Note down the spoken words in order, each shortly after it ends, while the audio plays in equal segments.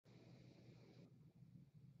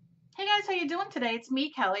guys, how you doing today? It's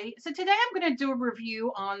me, Kelly. So today I'm going to do a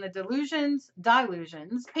review on the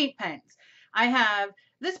Dylusions paint pens. I have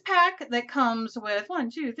this pack that comes with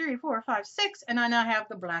 1, 2, 3, 4, 5, 6, and I now have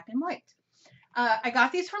the black and white. I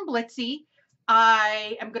got these from Blitsy.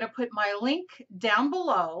 I am going to put my link down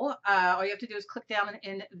below. All you have to do is click down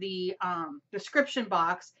in the description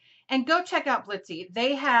box and go check out Blitsy.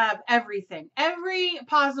 They have everything, every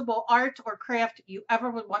possible art or craft you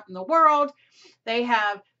ever would want in the world. They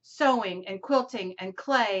have sewing and quilting and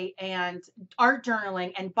clay and art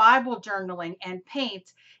journaling and Bible journaling and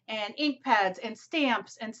paint and ink pads and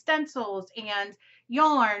stamps and stencils and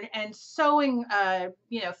yarn and sewing,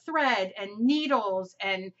 thread and needles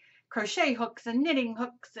and crochet hooks and knitting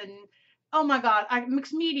hooks and oh my God,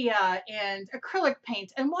 mixed media and acrylic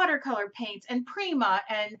paint and watercolor paint and Prima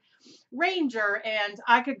and Ranger, and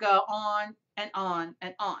I could go on and on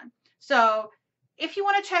and on. So if you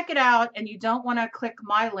want to check it out and you don't want to click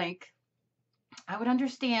my link, I would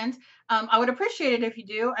understand. I would appreciate it if you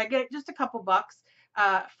do. I get just a couple bucks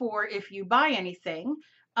for if you buy anything.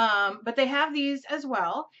 But they have these as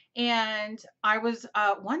well. And I was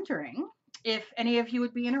wondering if any of you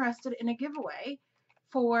would be interested in a giveaway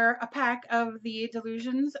for a pack of the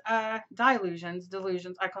Dylusions. I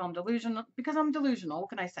call them delusional because I'm delusional. What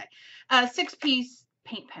can I say? 6-piece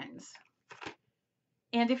paint pens.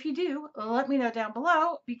 And if you do, let me know down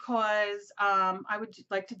below because I would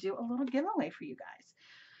like to do a little giveaway for you guys.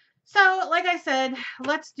 So like I said,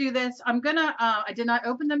 let's do this. I did not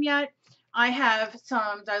open them yet. I have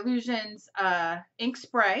some Dylusions ink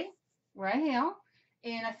spray right here.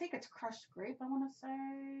 And I think it's crushed grape, I want to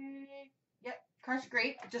say. Yep, crushed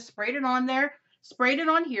grape. Just sprayed it on there. Sprayed it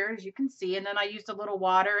on here, as you can see. And then I used a little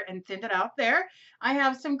water and thinned it out there. I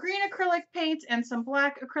have some green acrylic paint and some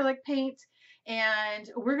black acrylic paint. And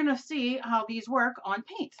we're going to see how these work on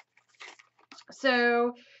paint.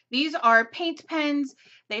 So these are paint pens.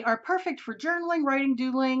 They are perfect for journaling, writing,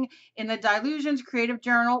 doodling in the Dylusions Creative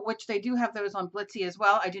Journal, which they do have those on Blitsy as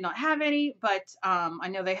well. I do not have any, but I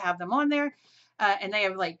know they have them on there. And they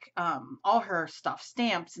have like all her stuff,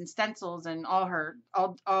 stamps and stencils and all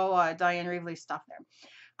Diane Reevely stuff there.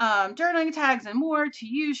 Journaling tags and more to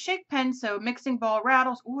use. Shake pen, so mixing ball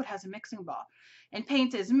rattles. Oh, it has a mixing ball. And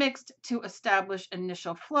paint is mixed to establish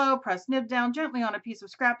initial flow. Press nib down gently on a piece of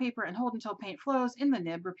scrap paper and hold until paint flows in the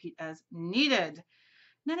nib. Repeat as needed.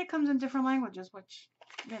 And then it comes in different languages, which,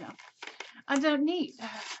 I don't need.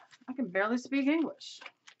 I can barely speak English.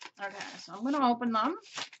 Okay, so I'm going to open them.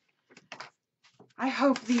 I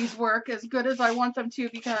hope these work as good as I want them to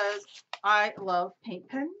because I love paint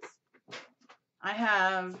pens. I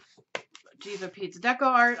have Giza Pete's Deco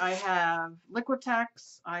Art. I have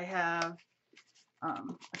Liquitex. I have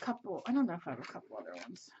a couple. I don't know if I have a couple other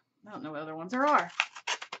ones. I don't know what other ones there are.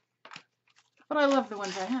 But I love the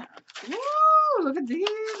ones I have. Woo! Look at these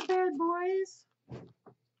bad boys.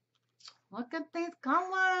 Look at these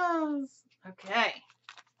colors. Okay.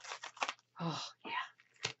 Oh, yeah.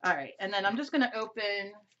 All right, and then I'm just going to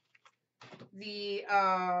open the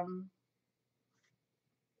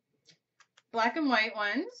black and white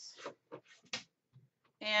ones.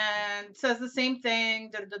 And it says the same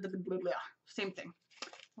thing. Same thing.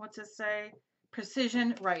 What's it say?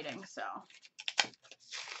 Precision writing. So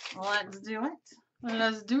let's do it.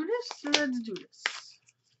 Let's do this. Let's do this.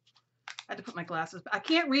 I had to put my glasses. I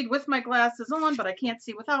can't read with my glasses on, but I can't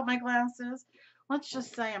see without my glasses. Let's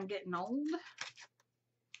just say I'm getting old.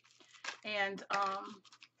 And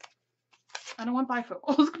I don't want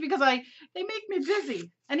bifocals because they make me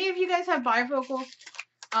dizzy. Any of you guys have bifocals?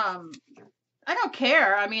 I don't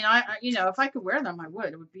care. I mean, if I could wear them, I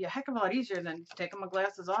would. It would be a heck of a lot easier than taking my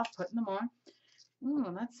glasses off, putting them on.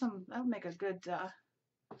 Ooh, that'll make a good, I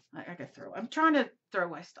gotta throw. I'm trying to throw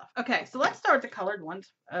away stuff. Okay, so let's start with the colored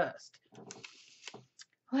ones first.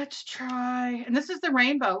 Let's try, and this is the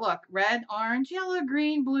rainbow. Look, red, orange, yellow,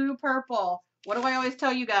 green, blue, purple. What do I always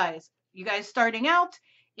tell you guys? You guys starting out,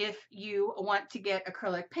 if you want to get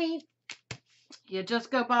acrylic paint, you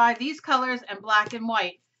just go buy these colors and black and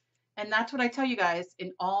white. And that's what I tell you guys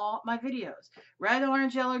in all my videos. Red,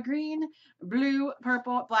 orange, yellow, green, blue,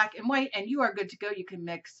 purple, black, and white. And you are good to go. You can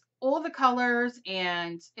mix all the colors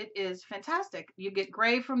and it is fantastic. You get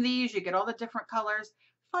gray from these. You get all the different colors.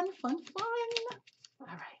 Fun, fun, fun. All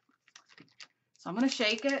right. So I'm going to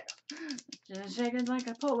shake it. Just shake it like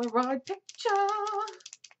a Polaroid picture.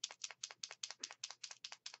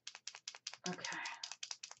 Okay.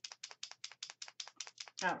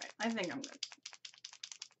 All right. I think I'm good.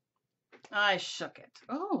 I shook it.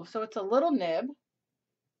 Oh, so it's a little nib.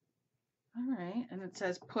 All right. And it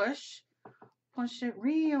says push. Push it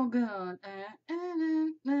real good. I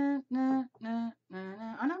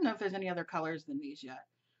don't know if there's any other colors than these yet.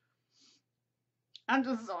 I'm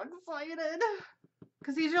just so excited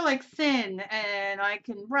because these are like thin and I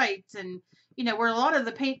can write, and you know, where a lot of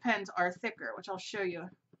the paint pens are thicker, which I'll show you.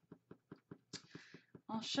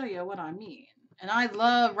 I'll show you what I mean. And I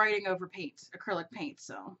love writing over paint, acrylic paint,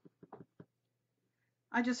 so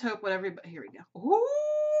I just hope what everybody, here we go.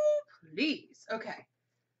 Ooh, please. Okay.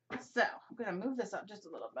 So I'm going to move this up just a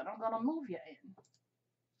little bit. I'm going to move you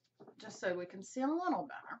in just so we can see a little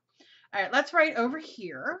better. All right, let's write over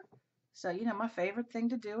here. So, you know, my favorite thing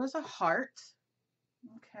to do is a heart.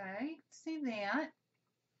 Okay, see that?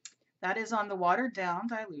 That is on the watered down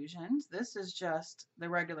Dylusions. This is just the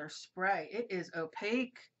regular spray. It is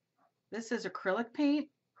opaque. This is acrylic paint.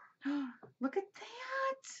 Look at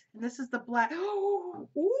that. And this is the black. Ooh,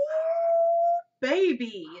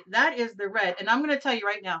 baby. That is the red. And I'm going to tell you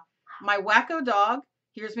right now, my wacko dog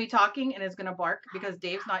hears me talking and is going to bark because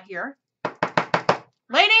Dave's not here.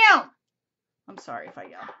 Lay down. I'm sorry if I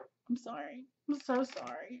yell. I'm sorry. I'm so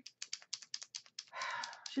sorry.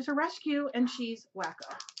 She's a rescue and she's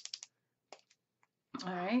wacko.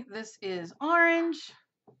 All right. This is orange.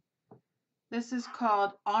 This is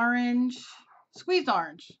called orange, squeezed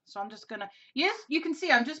orange. So I'm just going to, yes, you can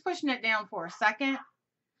see I'm just pushing it down for a second.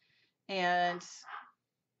 And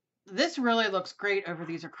this really looks great over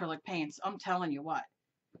these acrylic paints. I'm telling you what.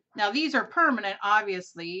 Now these are permanent,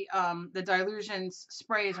 obviously. The Dylusions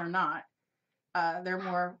sprays are not. They're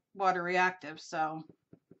more water reactive, so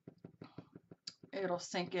it'll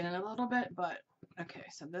sink in a little bit. But okay,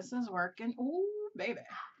 so this is working. Ooh, baby.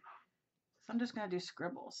 So I'm just going to do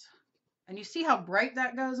scribbles. And you see how bright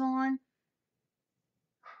that goes on?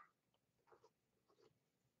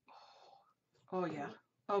 Oh, yeah.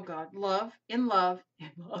 Oh, God. Love, in love,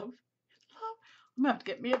 in love, in love. I'm going to have to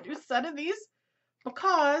get me a new set of these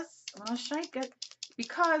because, I'm going to shake it,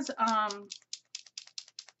 because, I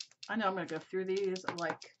know I'm going to go through these,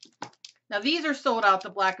 like, now these are sold out, the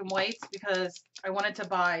black and whites, because I wanted to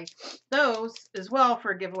buy those as well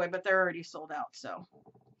for a giveaway, but they're already sold out, so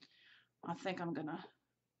I think I'm going to,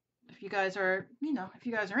 if you guys are, you know, if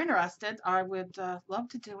you guys are interested, I would love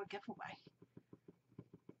to do a giveaway.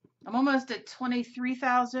 I'm almost at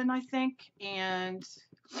 23,000, I think, and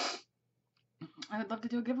I would love to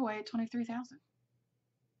do a giveaway at 23,000.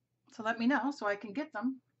 So let me know so I can get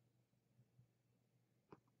them.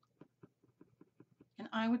 And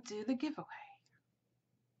I would do the giveaway.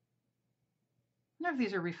 I wonder if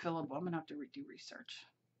these are refillable. I'm going to have to do research.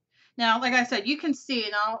 Now, like I said, you can see,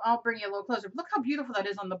 and I'll bring you a little closer. Look how beautiful that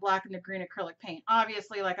is on the black and the green acrylic paint.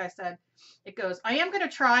 Obviously, like I said, it goes. I am going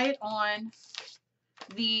to try it on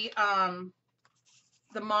the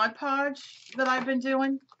Mod Podge that I've been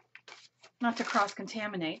doing, not to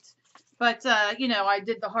cross-contaminate, but you know, I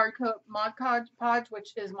did the hard coat Mod Podge,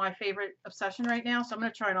 which is my favorite obsession right now, so I'm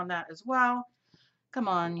going to try it on that as well. Come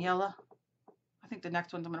on, yellow. I think the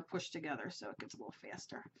next ones I'm going to push together so it gets a little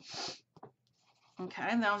faster. Okay,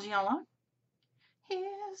 and that was yellow.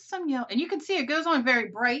 Here's some yellow, and you can see it goes on very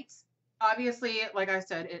bright. Obviously, like I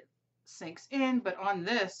said, it sinks in, but on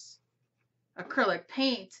this acrylic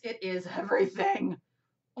paint, it is everything.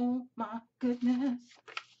 Oh my goodness.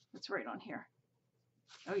 It's right on here.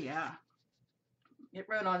 Oh yeah. It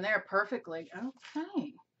wrote on there perfectly.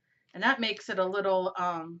 Okay. And that makes it a little,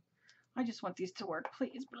 I just want these to work.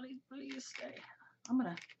 Please, please, please stay. I'm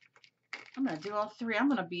gonna do all three. I'm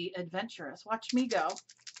gonna be adventurous. Watch me go.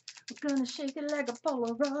 We're gonna shake it like a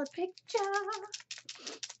Polaroid picture.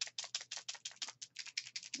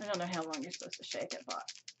 I don't know how long you're supposed to shake it, but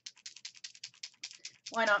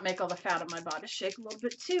why not make all the fat of my body shake a little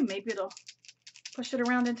bit too? Maybe it'll push it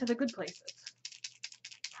around into the good places.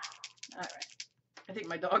 All right. I think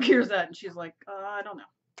my dog hears that and she's like, I don't know.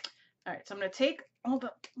 All right, so I'm going to take all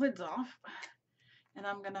the lids off and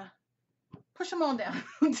I'm going to push them all down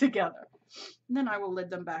together. And then I will lid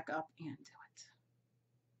them back up and do it.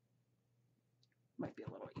 Might be a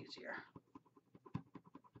little easier.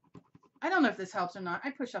 I don't know if this helps or not. I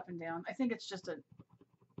push up and down. I think it's just a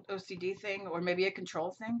OCD thing or maybe a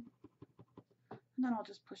control thing. And then I'll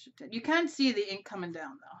just push it down. You can see the ink coming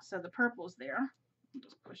down though. So the purple's there. I'll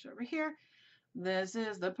just push over here. This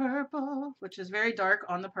is the purple, which is very dark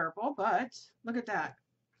on the purple, but look at that.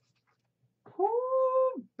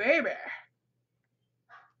 Whoo, baby.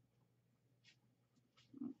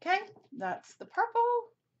 Okay, that's the purple.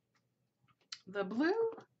 The blue.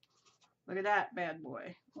 Look at that bad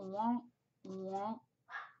boy. Womp, womp.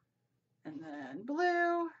 And then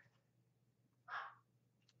blue.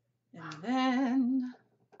 And then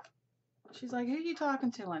she's like, who are you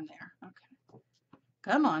talking to in there? Okay.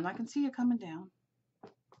 Come on, I can see you coming down.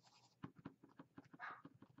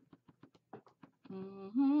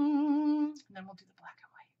 And then we'll do the black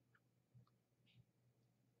and white.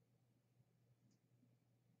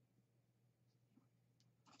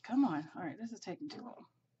 Come on. All right, this is taking too long.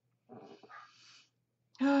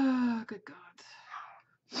 Oh, good God.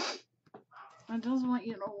 I just want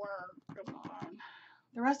you to work. Come on.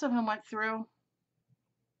 The rest of them went through. All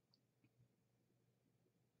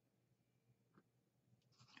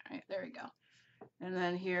right, there we go. And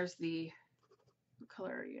then here's the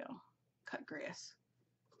color, cut grass.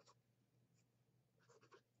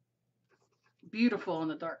 Beautiful in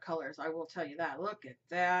the dark colors, I will tell you that. Look at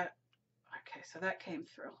that. Okay, so that came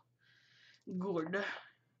through. Good. All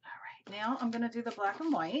right, now I'm going to do the black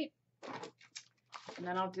and white. And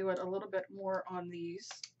then I'll do it a little bit more on these.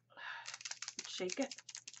 Shake it.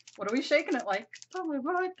 What are we shaking it like?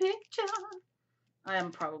 Polaroid picture. I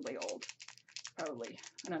am probably old. Probably.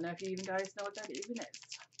 I don't know if you even guys know what that even is.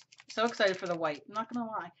 So excited for the white. I'm not going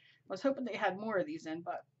to lie. I was hoping they had more of these in,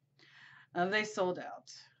 but they sold out.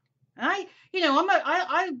 And I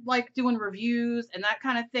like doing reviews and that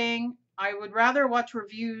kind of thing. I would rather watch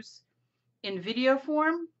reviews in video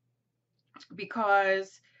form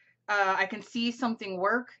because I can see something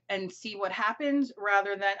work and see what happens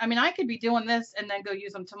rather than, I mean, I could be doing this and then go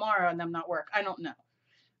use them tomorrow and them not work. I don't know.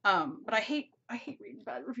 But I hate reading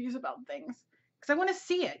bad reviews about things because I want to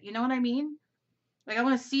see it. You know what I mean? Like I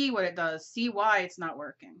want to see what it does, see why it's not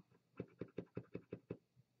working.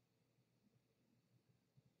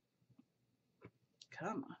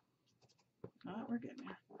 Come on. Oh, we're getting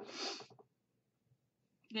there.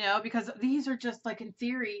 You know, because these are just like in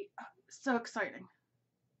theory, so exciting.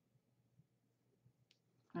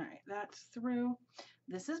 All right, that's through.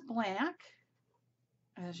 This is black,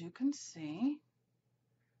 as you can see.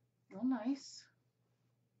 Real nice.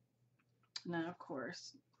 And then, of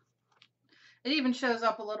course, it even shows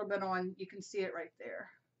up a little bit on, you can see it right there.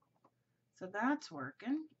 So that's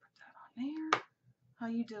working. Put that on there. How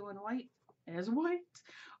you doing, white? There's white.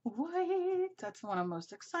 White. That's the one I'm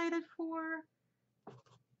most excited for.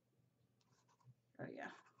 Oh,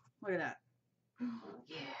 yeah. Look at that.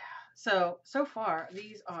 Yeah. So far,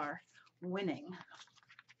 these are winning.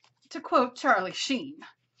 To quote Charlie Sheen.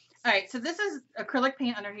 All right, so this is acrylic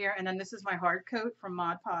paint under here, and then this is my hard coat from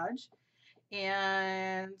Mod Podge.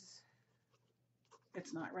 And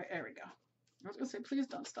it's not right. There we go. I was going to say, please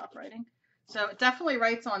don't stop writing. So it definitely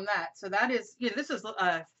writes on that. So that is, yeah, this is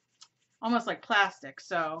almost like plastic.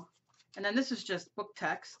 So, and then this is just book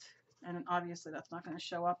text. And obviously that's not going to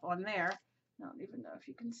show up on there. I don't even know if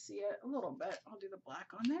you can see it a little bit. I'll do the black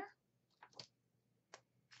on there.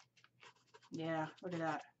 Yeah, look at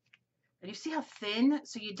that. And you see how thin?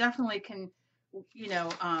 So you definitely can, you know,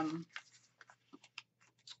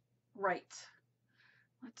 write.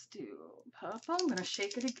 Let's do purple. I'm going to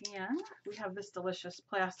shake it again. We have this delicious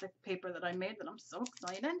plastic paper that I made that I'm so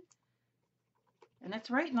excited. And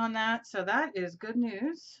it's writing on that. So that is good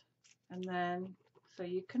news. And then, so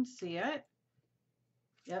you can see it.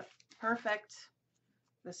 Yep, perfect.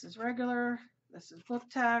 This is regular. This is book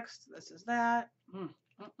text. This is that.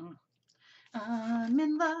 I'm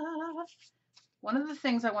in love. One of the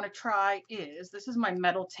things I want to try is, this is my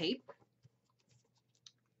metal tape.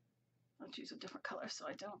 I'll choose a different color so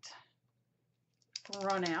I don't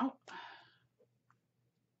run out.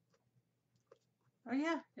 Oh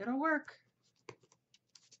yeah, it'll work.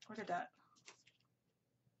 Look at that.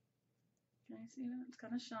 Can you see that? It's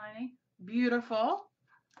kind of shiny. Beautiful.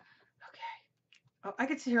 Okay. Oh, I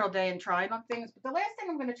could sit here all day and try it on things, but the last thing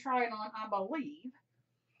I'm going to try it on, I believe,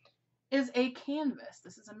 is a canvas.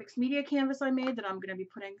 This is a mixed media canvas I made that I'm going to be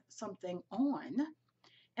putting something on.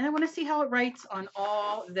 And I want to see how it writes on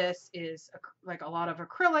all this. Is like a lot of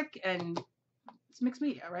acrylic and it's mixed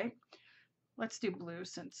media, right? Let's do blue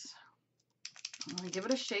since I'm going to give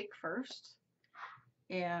it a shake first.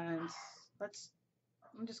 And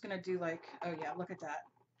I'm just going to do like, oh yeah, look at that.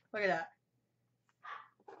 Look at that.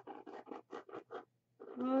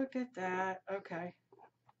 Look at that. Okay.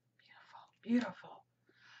 Beautiful. Beautiful.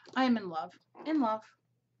 I am in love. In love.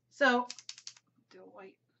 So, do a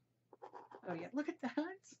white. Oh yeah, look at that. Look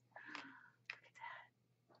at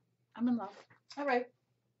that. I'm in love. All right.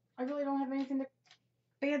 I really don't have anything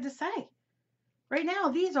bad to say. Right now,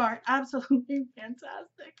 these are absolutely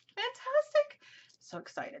fantastic. Fantastic. So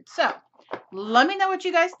excited. So, let me know what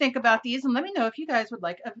you guys think about these and let me know if you guys would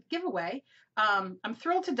like a giveaway. I'm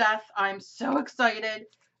thrilled to death. I'm so excited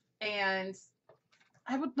and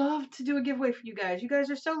I would love to do a giveaway for you guys. You guys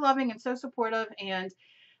are so loving and so supportive and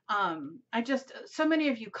I just, so many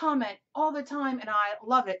of you comment all the time and I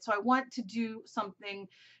love it. So I want to do something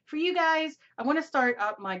for you guys. I want to start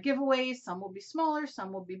up my giveaways. Some will be smaller,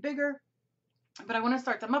 some will be bigger, but I want to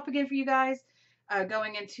start them up again for you guys.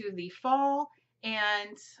 going into the fall.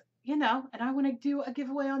 And, you know, and I want to do a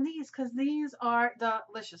giveaway on these because these are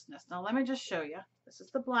deliciousness. Now, let me just show you. This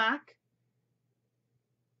is the black.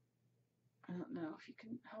 I don't know if you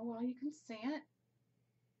can, how well you can see it.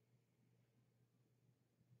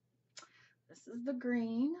 This is the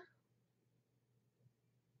green.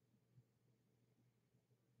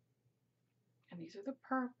 And these are the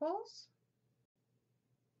purples.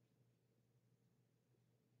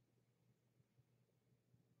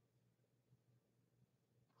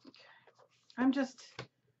 I'm just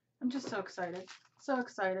so excited. So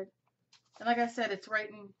excited. And like I said, it's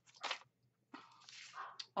writing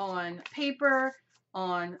on paper,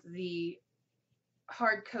 on the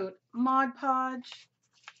hard coat Mod Podge.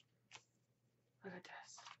 Look at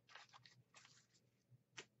this.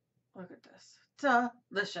 Look at this.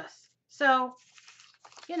 Delicious. So,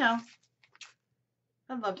 you know,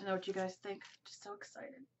 I'd love to know what you guys think. Just so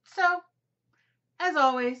excited. So, as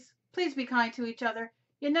always, please be kind to each other.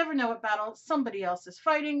 You never know what battle somebody else is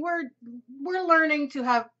fighting. We're learning to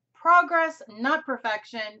have progress, not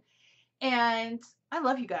perfection. And I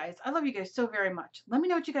love you guys. I love you guys so very much. Let me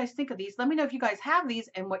know what you guys think of these. Let me know if you guys have these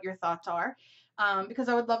and what your thoughts are, because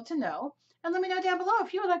I would love to know. And let me know down below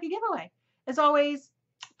if you would like a giveaway. As always,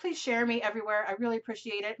 please share me everywhere. I really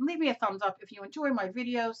appreciate it. And leave me a thumbs up if you enjoy my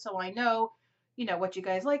videos so I know, you know, what you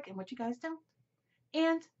guys like and what you guys don't.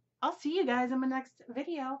 And I'll see you guys in my next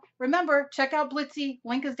video. Remember, check out Blitzy.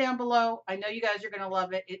 Link is down below. I know you guys are going to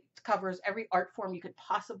love it. It covers every art form you could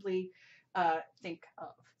possibly think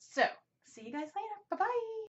of. So, see you guys later. Bye-bye.